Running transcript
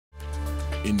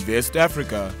Invest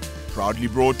Africa, proudly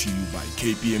brought to you by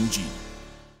KPMG.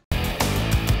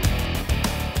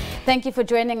 Thank you for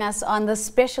joining us on this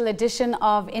special edition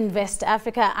of Invest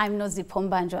Africa. I'm Nozi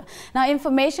Pombanjwa. Now,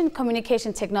 information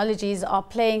communication technologies are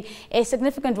playing a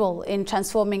significant role in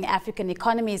transforming African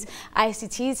economies.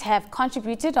 ICTs have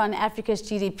contributed on Africa's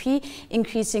GDP,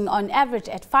 increasing on average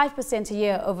at 5% a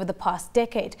year over the past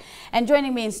decade. And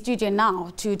joining me in studio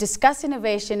now to discuss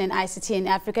innovation and ICT in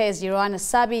Africa is Yaron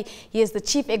Assabi. He is the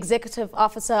Chief Executive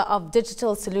Officer of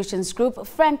Digital Solutions Group.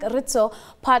 Frank Rizzo,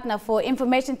 Partner for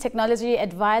Information Technology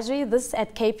Advisory, this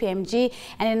at KPMG,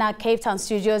 and in our Cape Town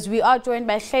studios we are joined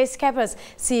by Gys Kappers,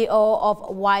 CEO of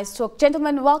Wyzetalk.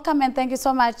 Gentlemen, welcome and thank you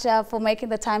so much for making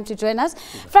the time to join us.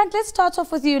 Frank, let's start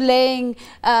off with you laying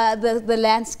the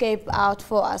landscape out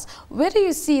for us. Where do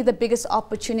you see the biggest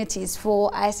opportunities for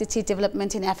ICT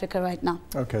development in Africa right now?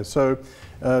 Okay, so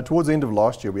towards the end of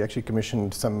last year we actually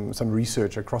commissioned some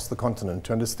research across the continent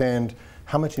to understand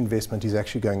how much investment is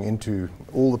actually going into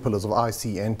all the pillars of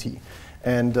IC and T.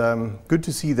 And good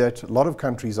to see that a lot of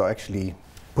countries are actually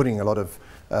putting a lot of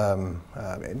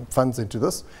funds into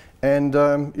this, and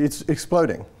it's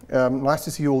exploding. Nice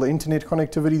to see all the internet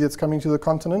connectivity that's coming to the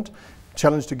continent.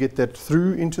 Challenge to get that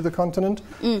through into the continent,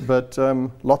 but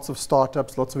lots of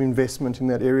startups, lots of investment in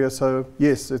that area. So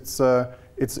yes, it's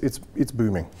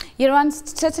booming. Yaron,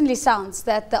 certainly sounds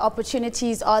that the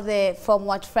opportunities are there from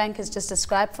what Frank has just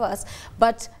described for us,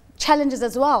 but challenges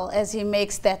as well, as he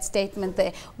makes that statement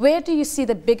there. Where do you see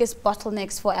the biggest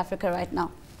bottlenecks for Africa right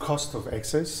now? Cost of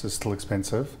access is still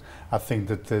expensive. I think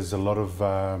that there's a lot of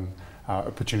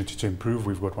opportunity to improve.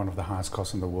 We've got one of the highest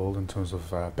costs in the world in terms of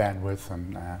bandwidth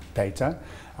and data.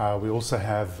 We also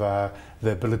have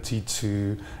the ability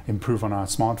to improve on our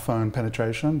smartphone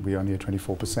penetration. We're only at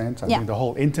 24%. I think the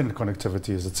whole internet connectivity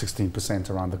is at 16%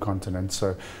 around the continent.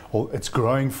 So it's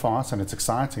growing fast and it's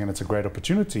exciting and it's a great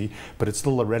opportunity, but it's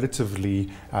still a relatively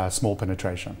small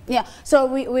penetration. Yeah, so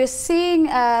we're seeing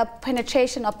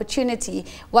penetration opportunity.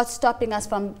 What's stopping us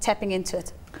from tapping into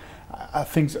it? I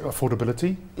think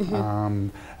affordability,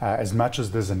 as much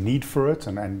as there's a need for it,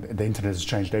 and the internet has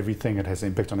changed everything, it has an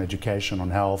impact on education, on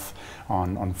health,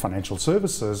 on financial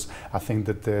services. I think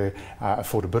that the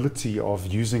affordability of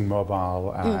using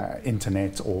mobile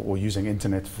internet or using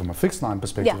internet from a fixed line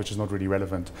perspective, which is not really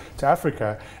relevant to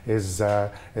Africa, is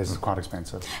quite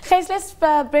expensive. Gys, let's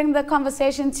bring the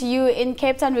conversation to you in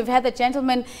Cape Town. We've had the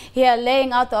gentleman here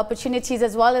laying out the opportunities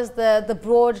as well as the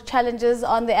broad challenges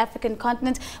on the African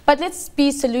continent. But let's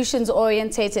be solutions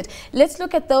orientated. Let's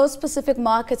look at those specific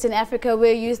markets in Africa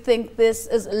where you think this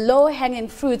is low-hanging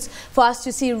fruits for us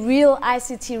to see real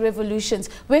ICT revolutions.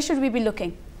 Where should we be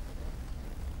looking?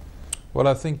 Well,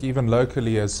 I think even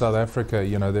locally as South Africa,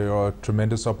 you know, there are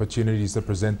tremendous opportunities that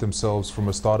present themselves from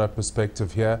a startup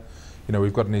perspective here. You know,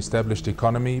 we've got an established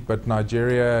economy, but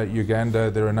Nigeria, Uganda,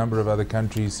 there are a number of other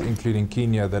countries, including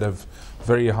Kenya, that have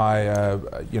very high,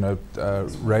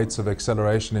 rates of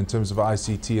acceleration in terms of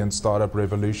ICT and startup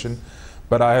revolution.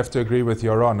 But I have to agree with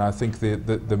Yaron. I think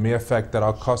the mere fact that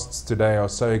our costs today are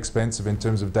so expensive in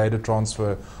terms of data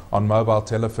transfer on mobile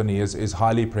telephony is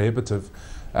highly prohibitive.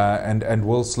 And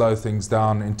will slow things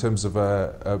down in terms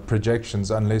of projections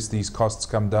unless these costs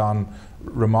come down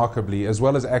remarkably, as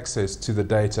well as access to the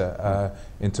data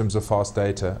in terms of fast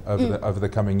data over the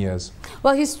coming years.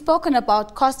 Well, he's spoken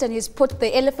about cost and he's put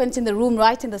the elephant in the room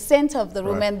right in the center of the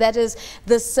room, and that is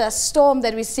this storm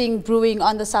that we're seeing brewing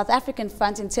on the South African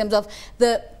front in terms of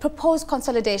the proposed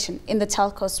consolidation in the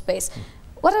telco space.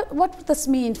 What would this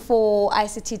mean for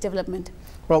ICT development?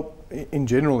 Well, in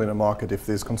general in a market, if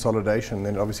there's consolidation,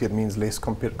 then obviously it means less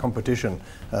competition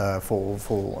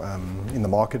in the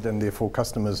market, and therefore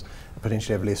customers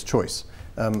potentially have less choice.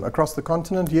 Across the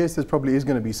continent, yes, there probably is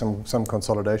going to be some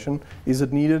consolidation. Is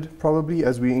it needed? Probably,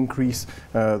 as we increase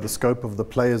the scope of the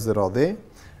players that are there.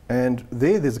 And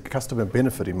there's a customer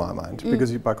benefit in my mind,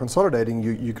 because by consolidating,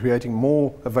 you're creating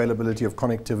more availability of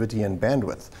connectivity and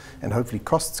bandwidth, and hopefully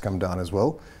costs come down as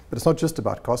well. But it's not just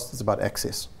about cost, it's about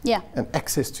access. Yeah. And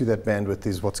access to that bandwidth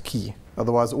is what's key.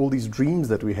 Otherwise, all these dreams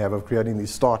that we have of creating these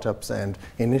startups and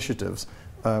initiatives,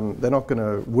 they're not going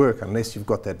to work unless you've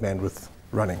got that bandwidth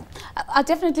running. I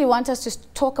definitely want us to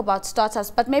talk about startups,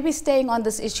 but maybe staying on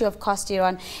this issue of cost,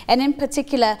 Yaron, and in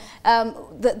particular,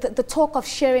 the talk of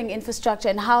sharing infrastructure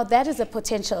and how that is a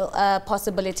potential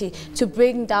possibility to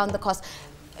bring down the cost.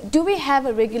 Do we have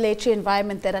a regulatory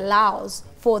environment that allows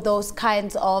for those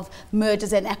kinds of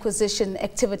mergers and acquisition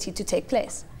activity to take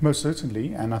place? Most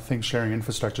certainly, and I think sharing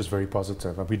infrastructure is very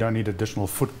positive. We don't need additional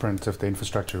footprint if the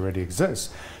infrastructure already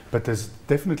exists, but there's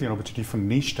definitely an opportunity for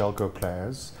niche telco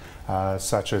players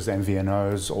such as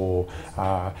MVNOs or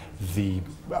the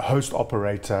host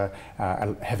operator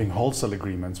having wholesale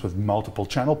agreements with multiple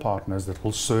channel partners that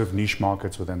will serve niche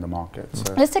markets within the market.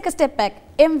 So let's take a step back.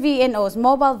 MVNOs,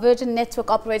 mobile virgin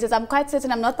network operators. I'm quite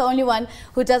certain I'm not the only one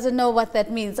who doesn't know what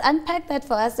that means. Unpack that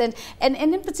for us, and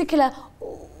in particular,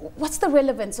 what's the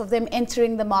relevance of them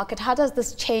entering the market? How does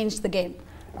this change the game?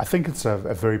 I think it's a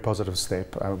very positive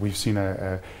step. We've seen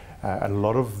a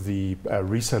lot of the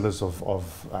resellers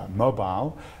of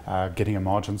mobile getting a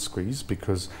margin squeeze,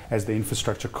 because as the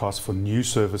infrastructure costs for new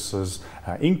services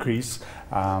increase,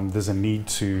 there's a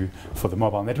need for the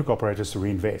mobile network operators to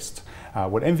reinvest.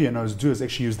 What MVNOs do is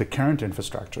actually use the current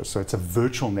infrastructure, so it's a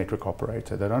virtual network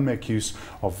operator. They don't make use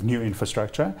of new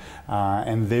infrastructure,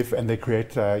 and they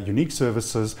create unique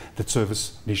services that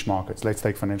service niche markets. Let's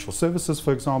take financial services,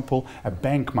 for example. A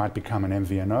bank might become an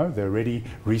MVNO. They already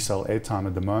resell airtime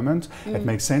at the moment. It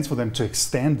makes sense for them to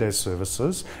extend their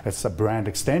services. It's a brand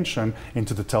extension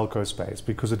into the telco space,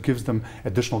 because it gives them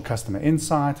additional customer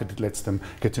insight. It lets them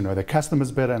get to know their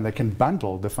customers better, and they can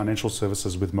bundle the financial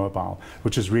services with mobile,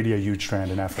 which is really a huge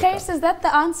trend in Africa. Gys, is that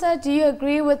the answer? Do you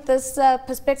agree with this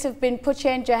perspective being put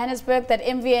here in Johannesburg, that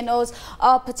MVNOs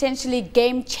are potentially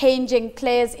game-changing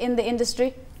players in the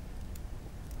industry?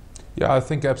 Yeah, I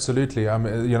think absolutely.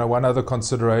 One other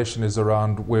consideration is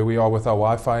around where we are with our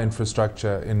Wi-Fi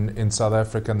infrastructure in South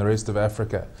Africa and the rest of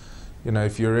Africa.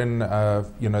 If you're in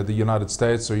the United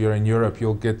States or you're in Europe,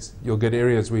 you'll get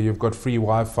areas where you've got free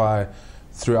Wi-Fi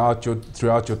throughout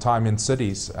your time in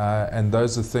cities, and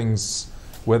those are things,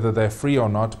 whether they're free or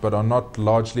not, but are not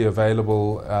largely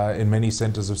available in many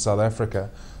centers of South Africa.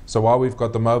 So while we've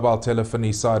got the mobile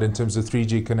telephony side in terms of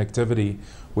 3G connectivity,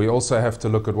 we also have to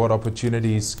look at what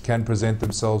opportunities can present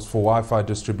themselves for Wi-Fi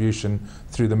distribution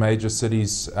through the major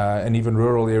cities and even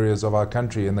rural areas of our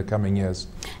country in the coming years.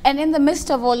 And in the midst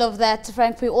of all of that,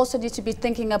 Frank, we also need to be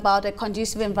thinking about a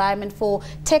conducive environment for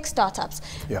tech startups.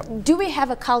 Yeah. Do we have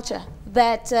a culture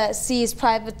that sees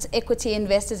private equity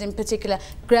investors in particular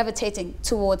gravitating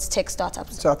towards tech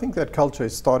startups? So I think that culture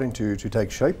is starting to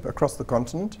take shape across the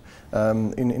continent.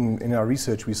 In our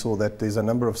research, we saw that there's a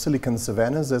number of Silicon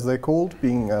Savannas, as they're called,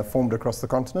 being formed across the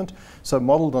continent. So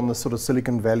modeled on the sort of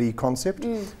Silicon Valley concept,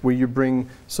 where you bring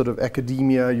sort of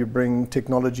academia, you bring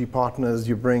technology partners,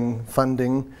 you bring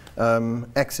funding,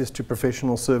 access to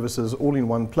professional services all in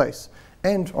one place,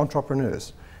 and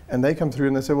entrepreneurs. And they come through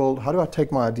and they say, well, how do I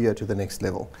take my idea to the next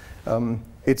level?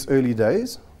 It's early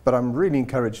days, but I'm really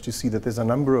encouraged to see that there's a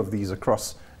number of these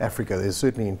across Africa. There's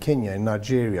certainly in Kenya, in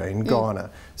Nigeria, in Ghana.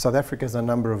 South Africa has a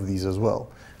number of these as well.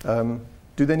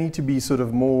 Do they need to be sort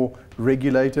of more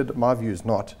regulated? My view is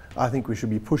not. I think we should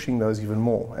be pushing those even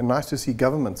more. And nice to see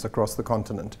governments across the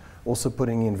continent also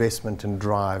putting investment and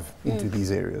drive into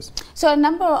these areas. So a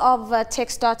number of tech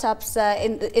startups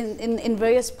in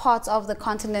various parts of the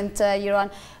continent,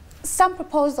 Yaron. Some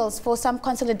proposals for some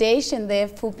consolidation there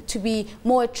to be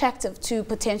more attractive to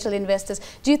potential investors.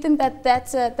 Do you think that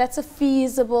that's a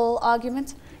feasible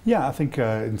argument? Yeah, I think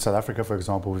in South Africa, for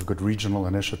example, we've got regional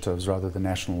initiatives rather than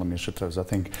national initiatives. I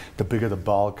think the bigger the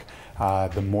bulk,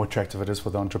 the more attractive it is for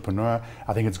the entrepreneur.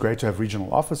 I think it's great to have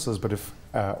regional offices, but if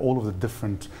all of the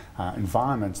different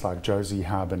environments like Josie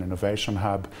Hub and Innovation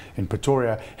Hub in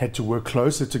Pretoria had to work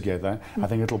closer together, I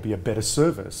think it'll be a better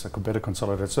service, a better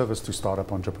consolidated service to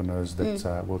startup entrepreneurs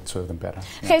that will serve them better.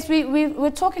 Okay, so we're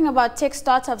talking about tech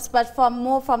startups, but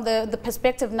more from the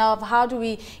perspective now of how do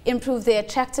we improve the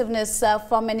attractiveness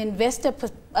from an investor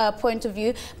point of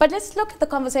view. But let's look at the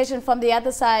conversation from the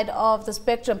other side of the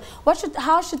spectrum.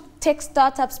 How should tech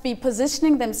startups be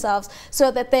positioning themselves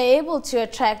so that they're able to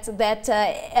attract that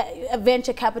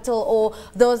venture capital or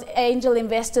those angel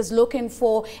investors looking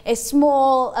for a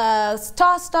small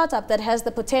startup that has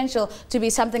the potential to be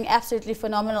something absolutely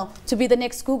phenomenal, to be the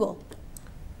next Google?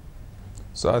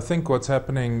 So I think what's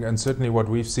happening, and certainly what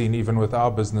we've seen even with our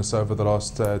business over the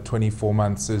last 24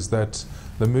 months, is that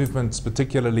the movements,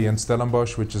 particularly in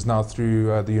Stellenbosch, which is now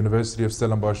through the University of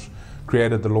Stellenbosch,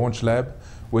 created the Launch Lab,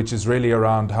 which is really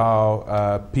around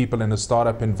how people in a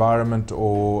startup environment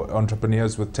or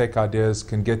entrepreneurs with tech ideas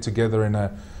can get together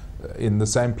in the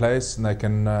same place, and they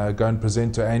can go and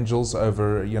present to angels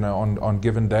over, on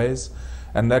given days.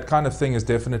 And that kind of thing is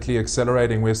definitely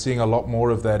accelerating. We're seeing a lot more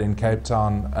of that in Cape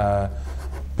Town,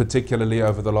 particularly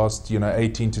over the last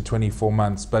 18 to 24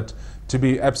 months. But to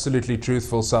be absolutely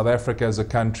truthful, South Africa as a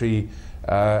country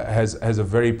has a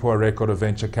very poor record of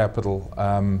venture capital.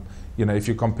 If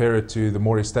you compare it to the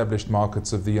more established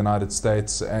markets of the United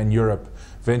States and Europe,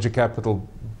 venture capital,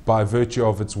 by virtue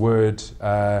of its word,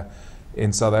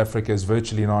 in South Africa is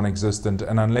virtually non-existent.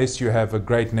 And unless you have a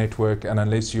great network and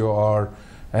unless you are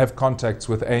have contacts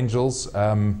with angels,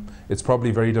 it's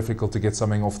probably very difficult to get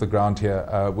something off the ground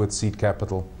here with seed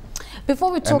capital.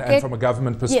 Before we talk, and from a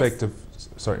government perspective, yes.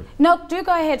 Sorry. No, do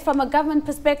go ahead. From a government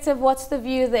perspective, what's the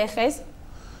view there, Gys?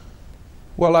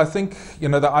 Well, I think, the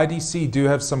IDC do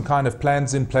have some kind of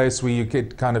plans in place where you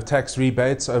get kind of tax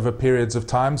rebates over periods of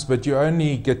times, but you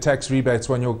only get tax rebates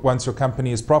once your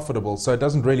company is profitable, so it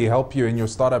doesn't really help you in your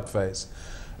startup phase.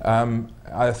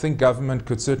 I think government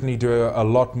could certainly do a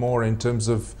lot more in terms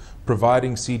of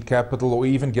providing seed capital or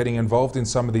even getting involved in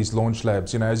some of these launch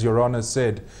labs. As Yaron has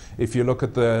said, if you look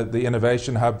at the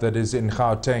innovation hub that is in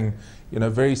Gauteng,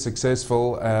 very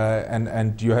successful,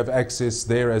 and you have access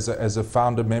there as a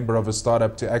founder member of a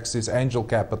startup to access angel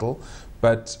capital.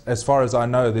 But as far as I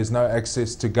know, there's no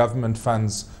access to government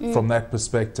funds from that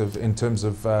perspective in terms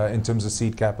of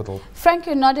seed capital. Frank,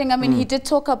 you're nodding. I mean, he did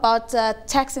talk about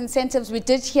tax incentives. We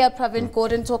did hear Pravin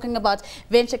Gordhan talking about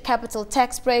venture capital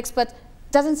tax breaks, but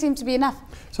doesn't seem to be enough.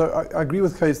 So I agree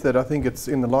with Gys that I think it's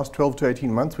in the last 12 to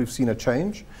 18 months we've seen a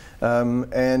change.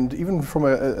 And even from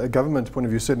a government point of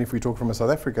view, certainly if we talk from a South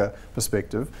Africa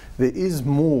perspective, there is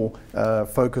more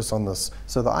focus on this.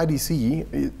 So the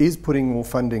IDC is putting more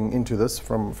funding into this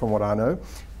from what I know,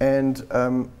 and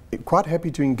quite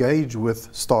happy to engage with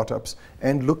startups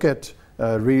and look at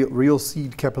real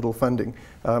seed capital funding.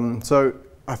 So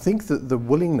I think that the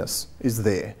willingness is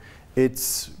there.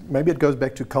 Maybe it goes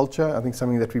back to culture. I think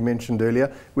something that we mentioned earlier.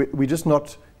 We're just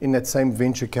not in that same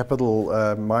venture capital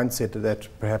mindset that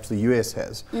perhaps the US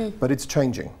has, but it's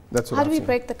changing. That's what How do we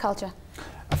break the culture?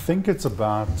 I think it's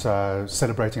about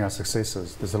celebrating our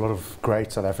successes. There's a lot of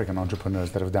great South African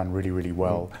entrepreneurs that have done really, really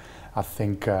well. I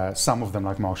think some of them,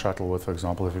 like Mark Shuttleworth, for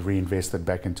example, have reinvested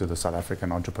back into the South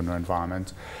African entrepreneur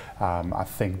environment. I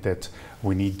think that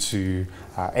we need to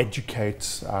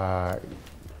educate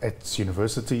at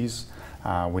universities.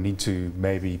 We need to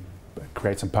maybe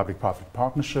create some public-private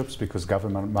partnerships, because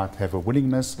government might have a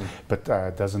willingness, but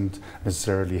doesn't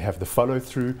necessarily have the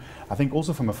follow-through. I think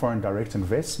also from a foreign direct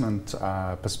investment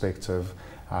perspective,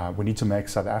 we need to make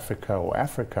South Africa or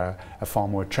Africa a far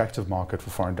more attractive market for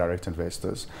foreign direct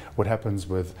investors. What happens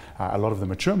with a lot of the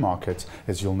mature markets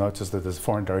is you'll notice that there's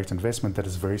foreign direct investment that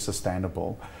is very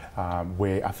sustainable,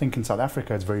 where I think in South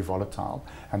Africa it's very volatile,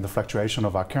 and the fluctuation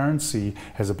of our currency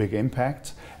has a big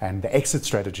impact, and the exit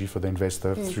strategy for the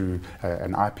investor through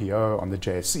an IPO on the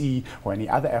JSE or any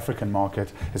other African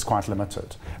market is quite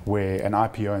limited, where an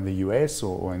IPO in the US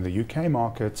or in the UK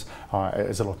market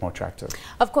is a lot more attractive.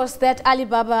 Of course, that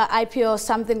Alibaba IPO is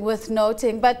something worth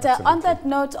noting, but on that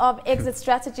note of exit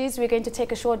strategies, we're going to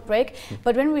take a short break,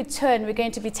 but when we return, we're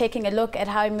going to be taking a look at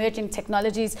how emerging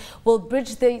technologies will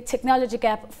bridge the technology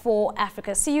gap for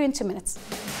Africa. See you in 2 minutes.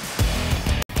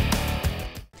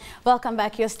 Welcome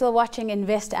back. You're still watching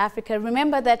Invest Africa.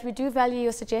 Remember that we do value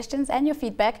your suggestions and your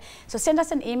feedback. So send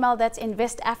us an email, that's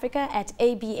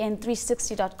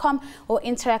investafrica@abn360.com, or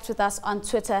interact with us on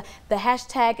Twitter. The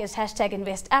hashtag is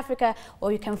 #InvestAfrica,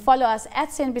 or you can follow us at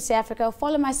CNBC Africa, or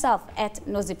follow myself at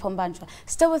Nozipho.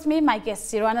 Still with me, my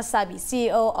guests, Yaron Assabi,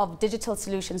 CEO of Digital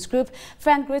Solutions Group,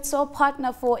 Frank Rizzo,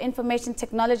 Partner for Information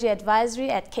Technology Advisory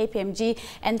at KPMG,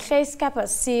 and Gys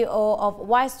Kappers, CEO of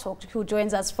Wyzetalk, who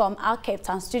joins us from our Cape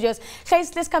Town studios.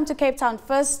 Gys, let's come to Cape Town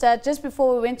first. Just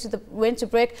before we went to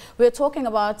break, we were talking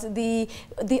about the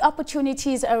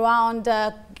opportunities around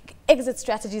exit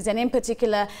strategies, and in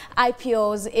particular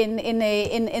IPOs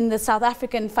in the South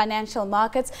African financial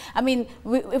markets. I mean,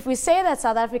 if we say that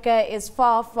South Africa is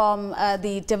far from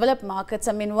the developed markets,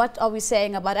 I mean, what are we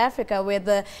saying about Africa, where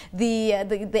the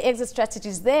exit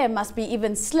strategies there must be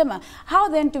even slimmer? How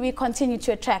then do we continue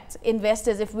to attract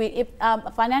investors if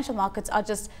financial markets are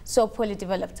just so poorly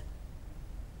developed?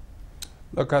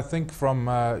 Look, I think from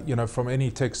from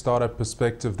any tech startup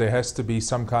perspective, there has to be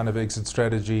some kind of exit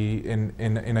strategy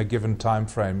in a given time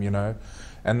frame,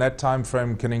 and that time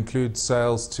frame can include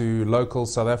sales to local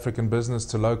South African business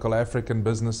to local African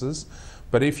businesses.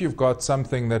 But if you've got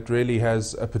something that really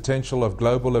has a potential of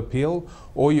global appeal,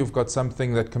 or you've got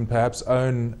something that can perhaps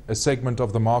own a segment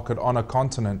of the market on a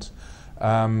continent,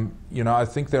 I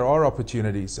think there are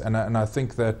opportunities, and I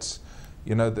think that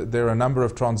there are a number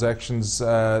of transactions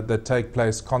that take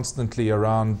place constantly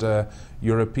around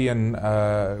European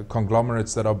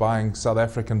conglomerates that are buying South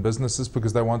African businesses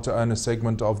because they want to own a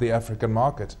segment of the African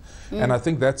market. And I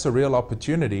think that's a real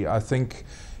opportunity. I think,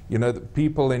 you know, the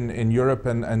people in Europe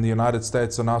and the United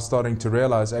States are now starting to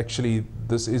realize actually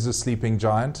this is a sleeping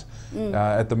giant.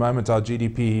 At the moment, our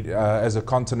GDP as a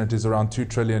continent is around $2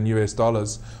 trillion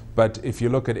US. But if you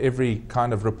look at every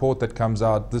kind of report that comes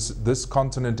out, this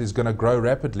continent is going to grow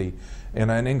rapidly.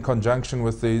 And in conjunction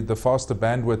with the faster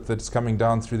bandwidth that's coming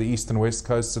down through the east and west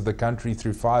coasts of the country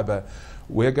through fiber,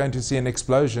 we're going to see an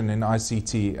explosion in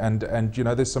ICT. And you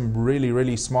know, there's some really,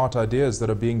 really smart ideas that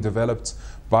are being developed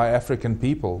by African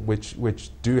people,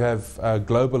 which do have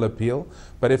global appeal.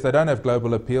 But if they don't have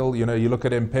global appeal, you know, you look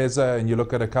at M-Pesa and you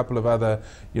look at a couple of other,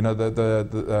 you know,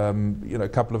 a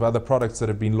couple of other products that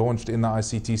have been launched in the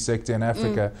ICT sector in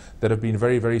Africa that have been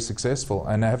very, very successful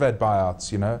and have had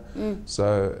buyouts, you know.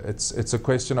 So it's a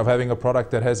question of having a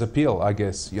product that has appeal, I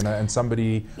guess, you know, and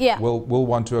somebody will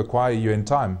want to acquire you in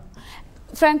time.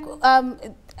 Frank,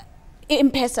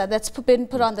 M-Pesa that's been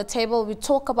put on the table. We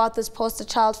talk about this poster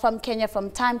child from Kenya from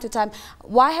time to time.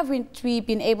 Why haven't we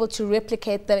been able to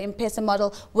replicate the M-Pesa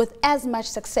model with as much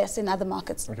success in other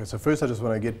markets? Okay, so first I just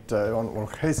want to get on what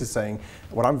Gys is saying.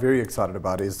 What I'm very excited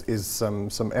about is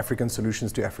some African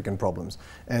solutions to African problems.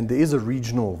 And there is a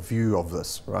regional view of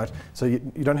this, right? So you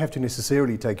don't have to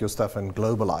necessarily take your stuff and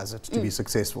globalize it to be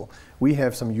successful. We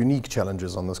have some unique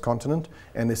challenges on this continent,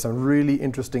 and there's some really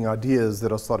interesting ideas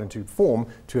that are starting to form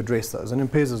to address those. And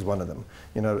M-Pesa is one of them.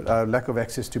 You know, lack of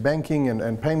access to banking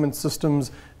and payment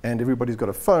systems, and everybody's got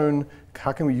a phone.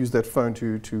 How can we use that phone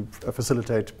to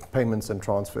facilitate payments and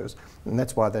transfers? And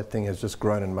that's why that thing has just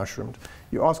grown and mushroomed.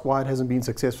 You ask why it hasn't been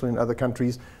successful in other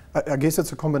countries. I guess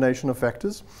it's a combination of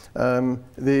factors. I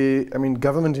mean,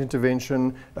 government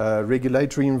intervention,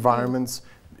 regulatory environments,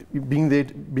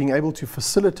 being able to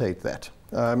facilitate that.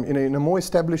 In a more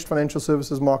established financial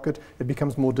services market, it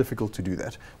becomes more difficult to do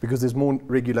that because there's more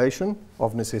regulation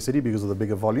of necessity because of the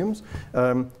bigger volumes.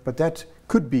 But that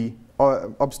could be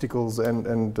obstacles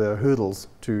and hurdles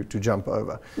to jump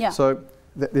over. Yeah. So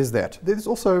there's that. There's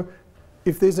also,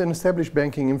 if there's an established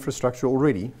banking infrastructure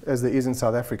already, as there is in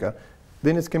South Africa,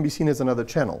 then it can be seen as another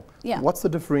channel. Yeah. What's the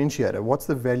differentiator? What's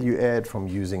the value add from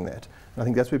using that? And I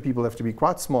think that's where people have to be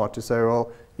quite smart to say,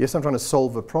 well, yes, I'm trying to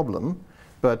solve a problem,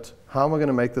 but how am I going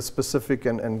to make this specific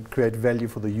and create value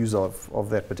for the user of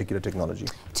that particular technology?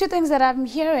 Two things that I'm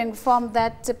hearing from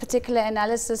that particular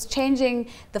analysis: changing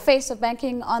the face of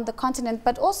banking on the continent,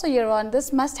 but also, Yaron,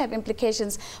 this must have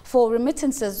implications for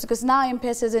remittances, because now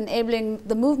M-Pesa is enabling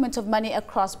the movement of money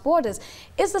across borders.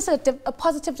 Is this a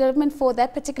positive development for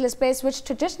that particular space, which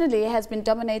traditionally has been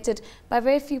dominated by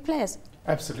very few players?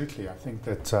 Absolutely. I think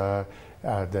that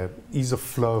the ease of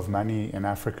flow of money in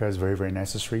Africa is very, very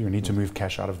necessary. We need to move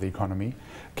cash out of the economy.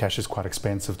 Cash is quite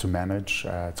expensive to manage.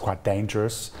 It's quite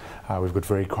dangerous. We've got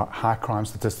very high crime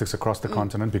statistics across the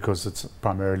continent because it's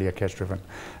primarily a cash-driven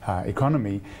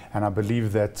economy. And I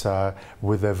believe that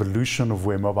with the evolution of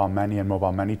where mobile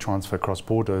money transfer across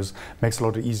borders makes it a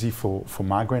lot easy for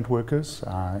migrant workers.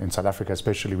 In South Africa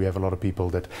especially, we have a lot of people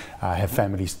that have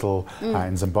families still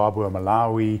in Zimbabwe or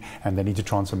Malawi, and they need to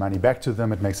transfer money back to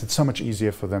them. It makes it so much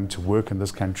easier for them to work in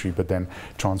this country but then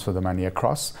transfer the money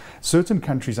across. Certain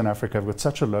countries in Africa have got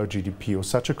such a low GDP or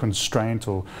such a constraint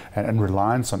and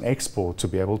reliance on export to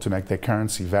be able to make their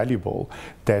currency valuable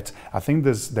that I think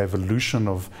the evolution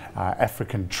of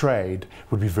African trade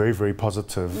would be very, very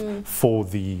positive for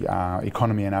the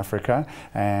economy in Africa.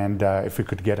 And if we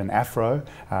could get an afro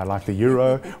like the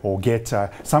euro, or get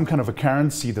some kind of a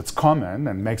currency that's common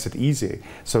and makes it easy.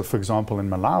 So for example, in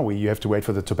Malawi, you have to wait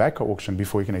for the tobacco auction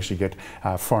before you can actually get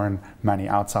foreign money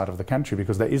outside of the country,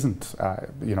 because there isn't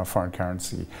foreign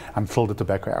currency until the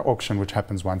tobacco auction, which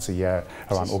happens once a year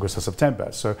around August or September.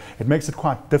 So it makes it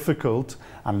quite difficult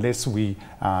unless we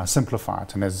simplify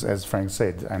it. And as Frank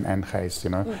said, and Gys,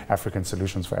 African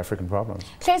solutions for African problems.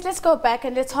 Gys, let's go back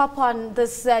and let's hop on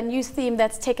this new theme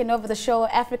that's taken over the show,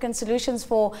 African solutions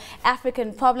for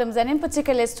African problems. And in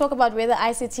particular, let's talk about whether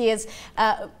ICT has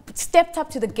stepped up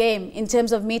to the game in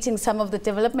terms of meeting some of the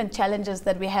development challenges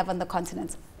that we have on the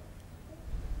continent.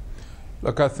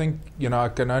 Look, I think, I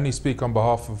can only speak on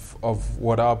behalf of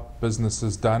what our business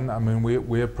has done. I mean,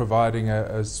 we're providing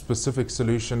a specific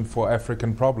solution for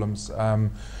African problems.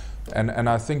 And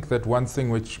I think that one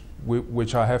thing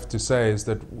which I have to say is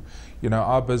that,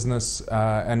 our business,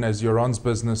 and as Yaron's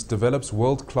business, develops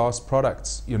world-class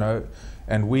products,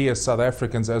 and we as South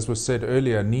Africans, as was said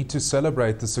earlier, need to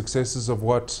celebrate the successes of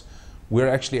what we're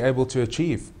actually able to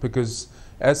achieve, because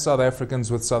as South Africans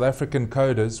with South African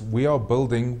coders, we are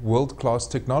building world-class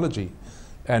technology,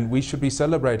 and we should be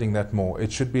celebrating that more.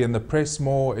 It should be in the press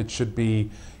more. It should be,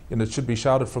 it should be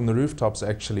shouted from the rooftops,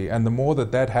 actually. And the more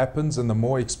that happens, and the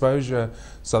more exposure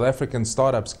South African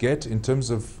startups get in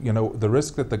terms of, the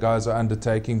risk that the guys are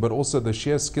undertaking, but also the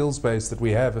sheer skills base that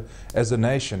we have as a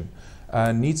nation,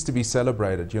 needs to be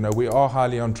celebrated. We are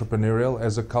highly entrepreneurial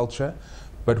as a culture,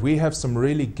 but we have some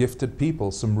really gifted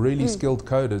people, some really skilled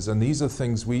coders, and these are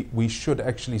things we should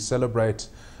actually celebrate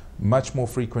much more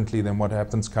frequently than what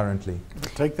happens currently.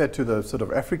 Take that to the sort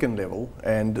of African level,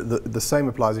 and the same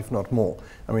applies, if not more.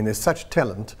 I mean, there's such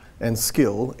talent and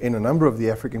skill in a number of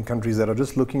the African countries that are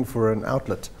just looking for an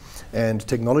outlet, and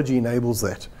technology enables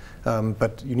that.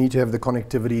 But you need to have the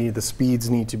connectivity, the speeds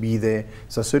need to be there.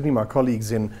 So certainly my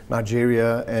colleagues in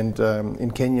Nigeria and in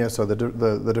Kenya, so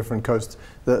the different coasts,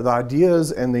 the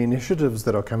ideas and the initiatives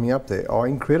that are coming up there are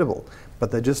incredible. But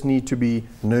they just need to be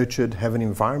nurtured, have an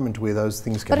environment where those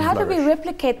things can flourish. But how do we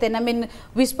replicate then? I mean,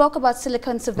 we spoke about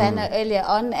Silicon Savannah earlier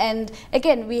on, and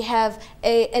again, we have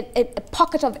a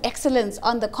pocket of excellence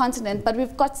on the continent, but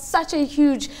we've got such a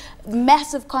huge,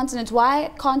 massive continent.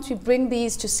 Why can't we bring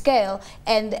these to scale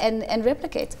and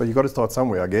replicate? Well, you've got to start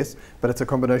somewhere, I guess, but it's a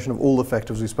combination of all the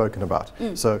factors we've spoken about.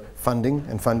 So funding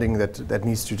that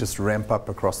needs to just ramp up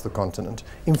across the continent.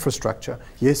 Infrastructure,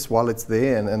 yes, while it's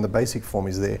there and the basic form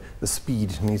is there, the speed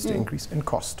needs to increase, and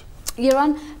cost.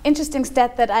 Yaron, interesting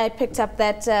stat that I picked up,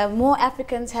 that more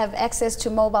Africans have access to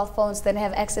mobile phones than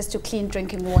have access to clean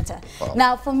drinking water. Wow.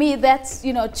 Now, for me, that's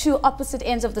two opposite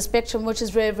ends of the spectrum, which is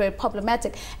very, very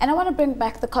problematic. And I want to bring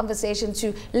back the conversation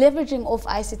to leveraging off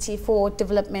ICT for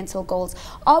developmental goals.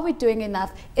 Are we doing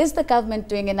enough? Is the government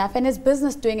doing enough? And is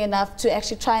business doing enough to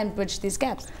actually try and bridge these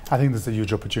gaps? I think there's a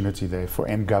huge opportunity there for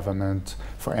M-government,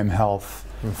 for M-health,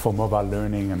 for mobile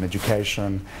learning and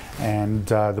education, and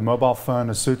the mobile phone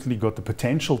has certainly got the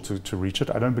potential to reach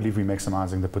it. I don't believe we're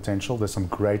maximizing the potential. There's some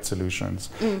great solutions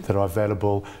that are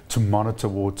available to monitor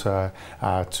water,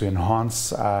 to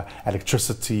enhance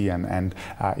electricity, and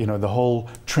the whole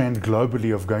trend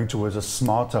globally of going towards a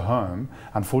smarter home.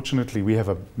 Unfortunately, we have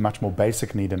a much more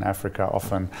basic need in Africa,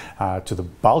 often to the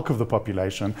bulk of the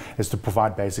population, is to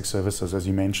provide basic services, as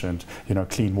you mentioned,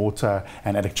 clean water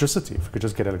and electricity. If we could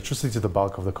just get electricity to the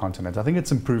bulk of the continent. I think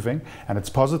it's improving and it's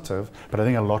positive, but I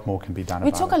think a lot more can be done.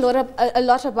 We talk a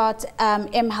lot about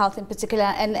M-health in particular,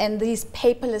 and these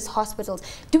paperless hospitals.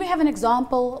 Do we have an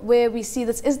example where we see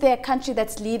this? Is there a country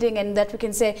that's leading and that we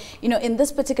can say, in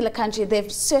this particular country, they've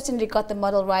certainly got the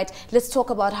model right. Let's talk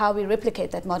about how we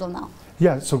replicate that model now.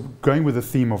 Yeah, so going with the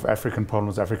theme of African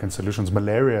problems, African solutions,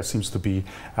 malaria seems to be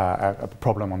a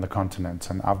problem on the continent,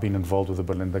 and I've been involved with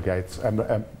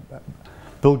the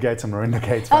Bill Gates and Melinda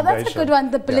Gates Foundation. Oh, that's a good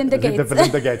one, the Belinda Gates. The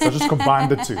Belinda Gates. I just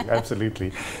combined the two,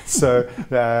 absolutely. So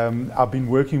I've been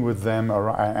working with them,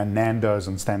 and Nando's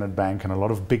and Standard Bank, and a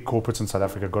lot of big corporates in South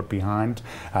Africa got behind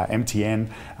MTN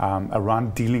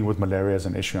around dealing with malaria as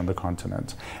an issue on the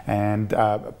continent. And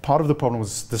part of the problem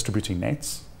was distributing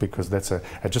nets, because that's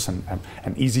just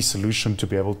an easy solution to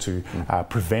be able to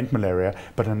prevent malaria.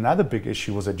 But another big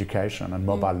issue was education and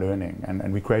mobile learning.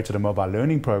 And we created a mobile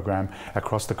learning program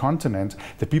across the continent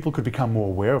that people could become more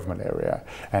aware of malaria.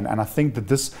 And I think that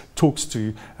this talks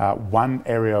to one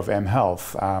area of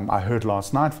M-health. I heard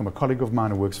last night from a colleague of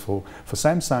mine who works for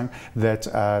Samsung that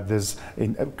there's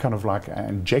kind of like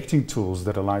injecting tools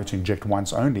that allow you to inject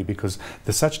once only, because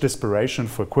there's such desperation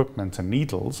for equipment and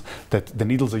needles that the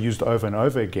needles are used over and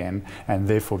over again, and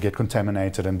therefore get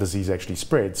contaminated and disease actually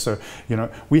spreads. So,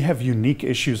 we have unique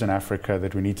issues in Africa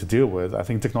that we need to deal with. I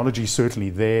think technology is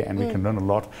certainly there, and we can learn a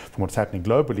lot from what's happening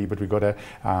globally, but we've got to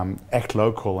act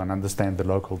local and understand the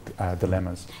local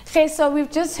dilemmas. Okay, so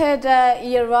we've just heard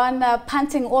Yaron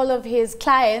punting all of his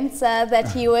clients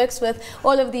that he works with,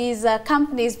 all of these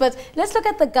companies, but let's look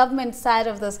at the government side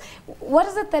of this. What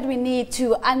is it that we need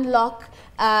to unlock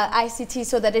ICT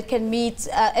so that it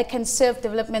can serve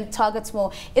development targets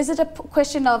more? Is it a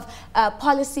question of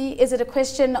policy? Is it a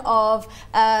question of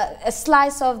a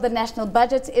slice of the national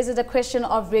budget? Is it a question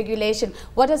of regulation?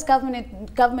 What does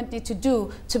government need to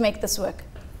do to make this work?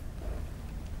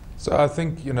 So I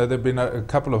think, there have been a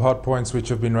couple of hot points which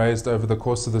have been raised over the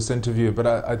course of this interview, but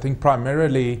I think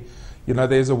primarily,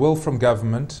 there's a will from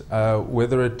government.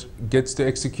 Whether it gets to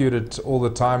execute it all the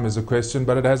time is a question,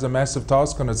 but it has a massive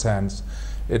task on its hands.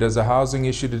 It has a housing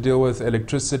issue to deal with,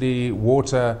 electricity,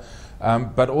 water,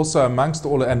 but also amongst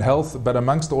all, and health, but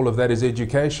amongst all of that is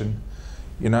education.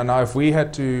 Now if we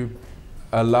had to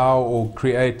allow or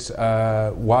create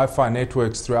Wi-Fi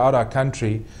networks throughout our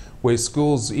country where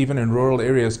schools, even in rural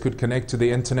areas, could connect to the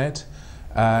internet,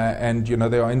 and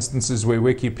there are instances where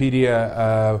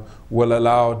Wikipedia will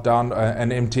allow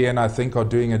and MTN, I think, are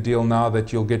doing a deal now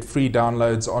that you'll get free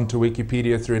downloads onto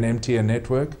Wikipedia through an MTN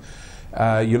network.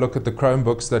 You look at the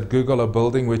Chromebooks that Google are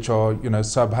building, which are, you know,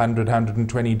 sub $100,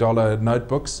 $120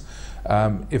 notebooks.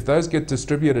 If those get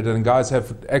distributed and guys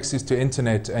have access to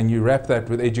internet, and you wrap that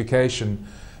with education,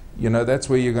 you know, that's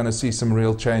where you're going to see some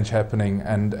real change happening,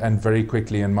 and very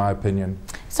quickly, in my opinion.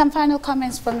 Some final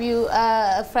comments from you,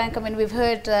 Frank. I mean, we've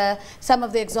heard some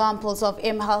of the examples of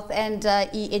mHealth and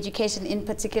e-education in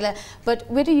particular, but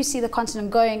where do you see the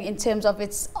continent going in terms of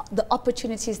the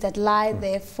opportunities that lie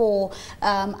there for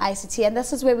ICT? And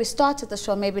this is where we started the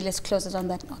show. Maybe let's close it on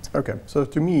that note. Okay, so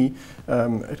to me,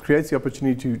 it creates the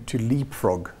opportunity to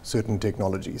leapfrog certain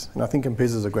technologies. And I think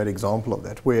M-Pesa is a great example of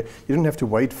that, where you didn't have to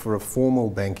wait for a formal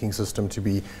banking system to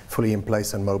be fully in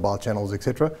place and mobile channels,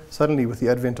 etc. Suddenly, with the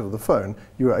advent of the phone,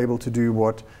 you are able to do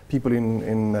what people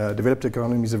in developed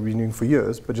economies have been doing for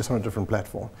years, but just on a different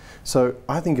platform. So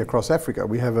I think across Africa,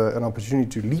 we have an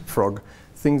opportunity to leapfrog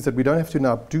things that we don't have to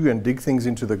now do and dig things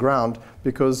into the ground,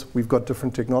 because we've got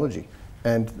different technology.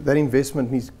 And that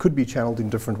investment could be channeled in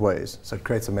different ways. So it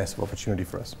creates a massive opportunity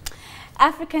for us.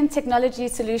 African technology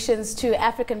solutions to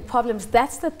African problems.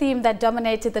 That's the theme that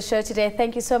dominated the show today.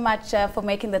 Thank you so much for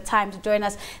making the time to join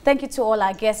us. Thank you to all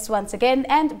our guests once again.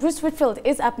 And Bruce Whitfield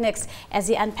is up next as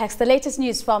he unpacks the latest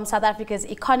news from South Africa's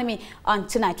economy on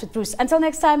Tonight with Bruce. Until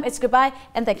next time, it's goodbye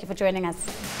and thank you for joining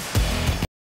us.